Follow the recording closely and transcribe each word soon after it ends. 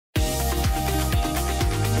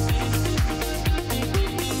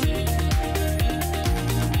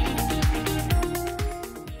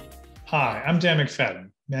Hi, I'm Dan McFadyen,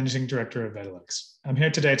 Managing Director of Edalex. I'm here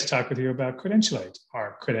today to talk with you about Credentialate,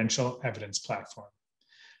 our Credential Evidence Platform.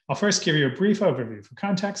 I'll first give you a brief overview for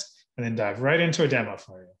context and then dive right into a demo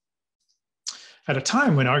for you. At a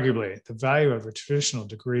time when arguably the value of a traditional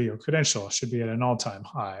degree or credential should be at an all-time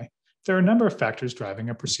high, there are a number of factors driving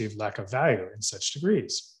a perceived lack of value in such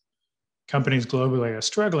degrees. Companies globally are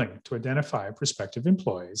struggling to identify prospective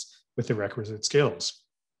employees with the requisite skills.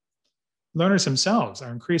 Learners themselves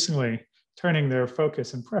are increasingly turning their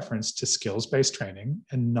focus and preference to skills-based training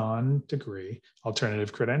and non-degree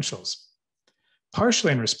alternative credentials.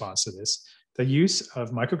 Partially in response to this, the use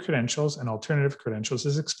of micro-credentials and alternative credentials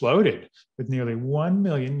has exploded, with nearly 1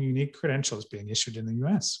 million unique credentials being issued in the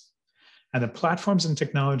US. And the platforms and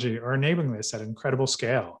technology are enabling this at incredible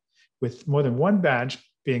scale, with more than one badge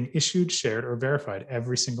being issued, shared, or verified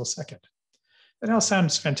every single second. That all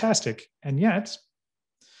sounds fantastic, and yet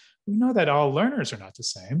we know that all learners are not the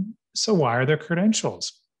same. So why are there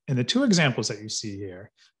credentials? In the two examples that you see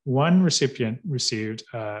here, one recipient received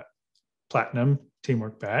a platinum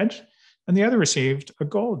teamwork badge, and the other received a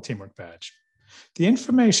gold teamwork badge. The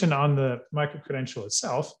information on the micro-credential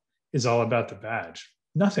itself is all about the badge,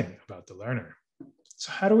 nothing about the learner.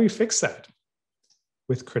 So how do we fix that?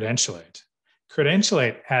 With Credentialate.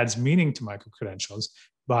 Credentialate adds meaning to micro-credentials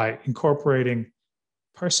by incorporating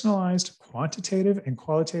personalized quantitative and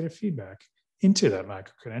qualitative feedback into that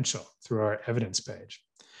micro-credential through our evidence page.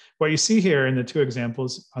 What you see here in the two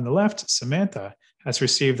examples on the left, Samantha has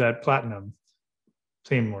received that platinum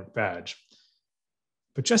teamwork badge.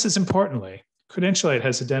 But just as importantly, Credentialate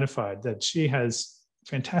has identified that she has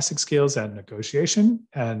fantastic skills at negotiation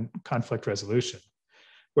and conflict resolution.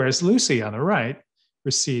 Whereas Lucy on the right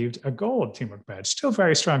received a gold teamwork badge, still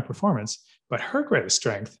very strong performance, but her greatest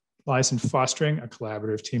strength lies in fostering a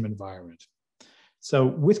collaborative team environment. So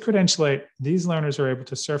with Credentialate, these learners are able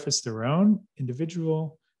to surface their own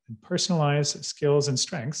individual and personalized skills and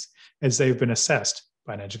strengths as they've been assessed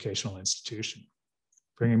by an educational institution,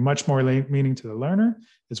 bringing much more meaning to the learner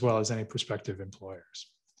as well as any prospective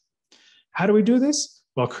employers. How do we do this?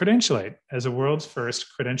 Well, Credentialate, as the world's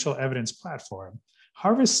first credential evidence platform,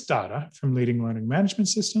 harvests data from leading learning management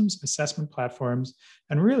systems, assessment platforms,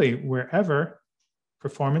 and really wherever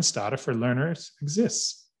performance data for learners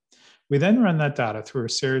exists. We then run that data through a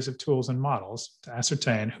series of tools and models to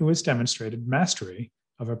ascertain who has demonstrated mastery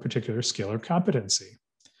of a particular skill or competency.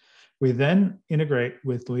 We then integrate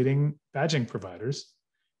with leading badging providers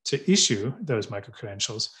to issue those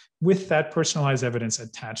micro-credentials with that personalized evidence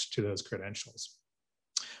attached to those credentials.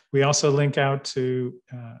 We also link out to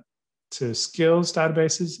skills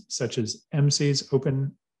databases such as MC's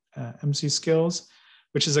Open MC Skills,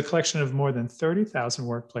 which is a collection of more than 30,000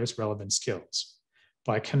 workplace relevant skills.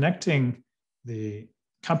 By connecting the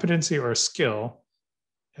competency or skill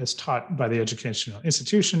as taught by the educational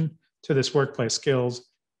institution to this workplace skills,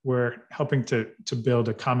 we're helping to build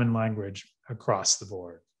a common language across the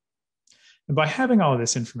board. And by having all of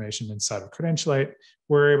this information inside of Credentialate,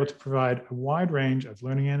 we're able to provide a wide range of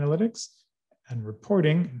learning analytics and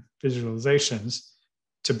reporting visualizations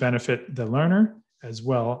to benefit the learner as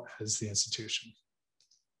well as the institution.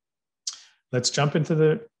 Let's jump into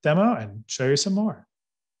the demo and show you some more.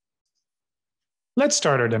 Let's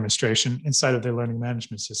start our demonstration inside of the learning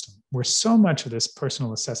management system, where so much of this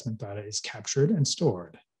personal assessment data is captured and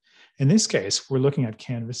stored. In this case, we're looking at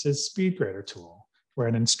Canvas's Speed Grader tool, where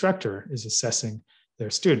an instructor is assessing their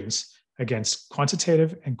students against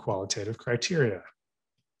quantitative and qualitative criteria.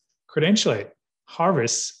 Credentialate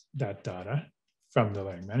harvests that data from the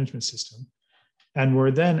learning management system, and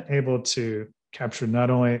we're then able to capture not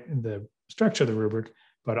only the structure of the rubric,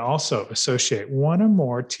 but also associate one or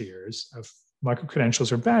more tiers of micro-credentials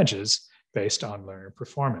or badges based on learner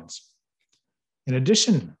performance. In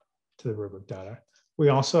addition to the rubric data, we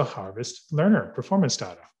also harvest learner performance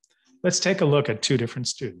data. Let's take a look at two different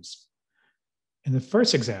students. In the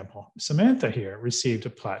first example, Samantha here received a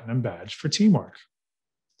platinum badge for teamwork.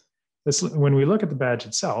 When we look at the badge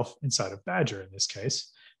itself, inside of Badger in this case,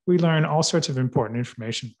 we learn all sorts of important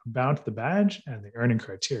information about the badge and the earning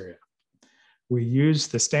criteria. We use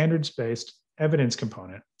the standards-based evidence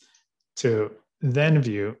component to then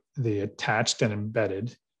view the attached and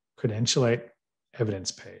embedded Credentialate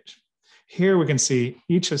evidence page. Here we can see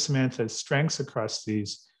each of Samantha's strengths across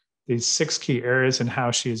these 6 key areas and how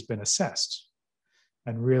she has been assessed,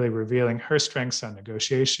 and really revealing her strengths on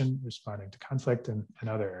negotiation, responding to conflict, and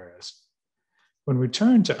other areas. When we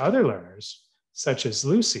turn to other learners, such as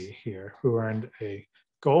Lucy here, who earned a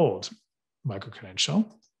gold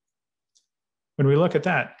micro-credential, when we look at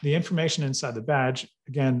that, the information inside the badge,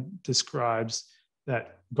 again, describes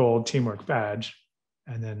that gold teamwork badge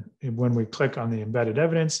And then when we click on the embedded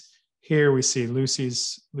evidence, here we see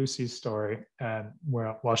Lucy's story. And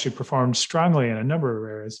while she performed strongly in a number of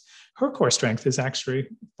areas, her core strength is actually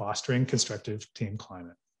fostering constructive team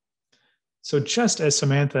climate. So just as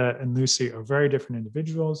Samantha and Lucy are very different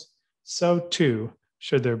individuals, so too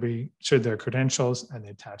should their credentials and the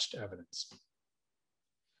attached evidence.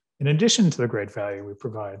 In addition to the great value we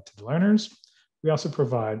provide to the learners, we also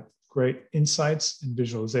provide great insights and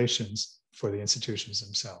visualizations for the institutions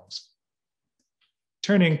themselves.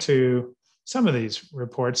 Turning to some of these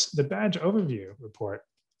reports, the badge overview report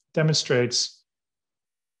demonstrates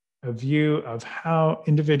a view of how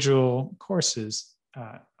individual courses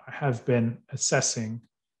have been assessing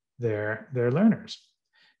their learners.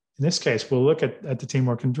 In this case, we'll look at the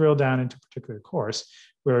teamwork and drill down into a particular course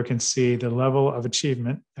where we can see the level of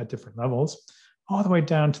achievement at different levels, all the way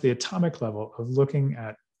down to the atomic level of looking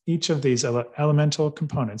at each of these elemental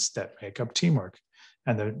components that make up teamwork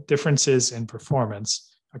and the differences in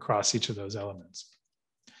performance across each of those elements.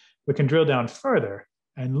 We can drill down further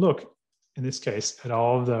and look, in this case, at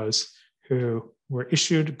all of those who were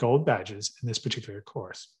issued gold badges in this particular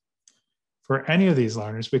course. For any of these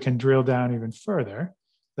learners, we can drill down even further.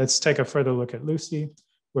 Let's take a further look at Lucy,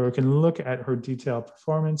 where we can look at her detailed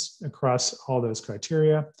performance across all those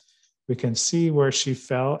criteria. We can see where she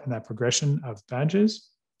fell in that progression of badges.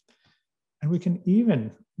 And we can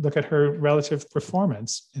even look at her relative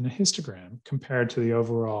performance in a histogram compared to the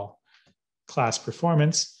overall class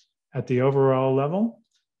performance at the overall level,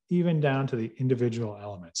 even down to the individual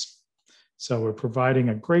elements. So we're providing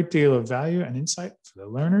a great deal of value and insight for the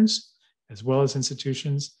learners, as well as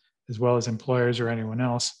institutions, as well as employers or anyone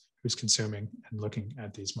else who's consuming and looking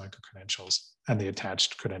at these micro-credentials and the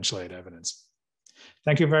attached Credentialate evidence.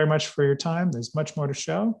 Thank you very much for your time. There's much more to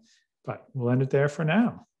show, but we'll end it there for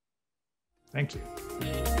now. Thank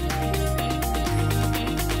you.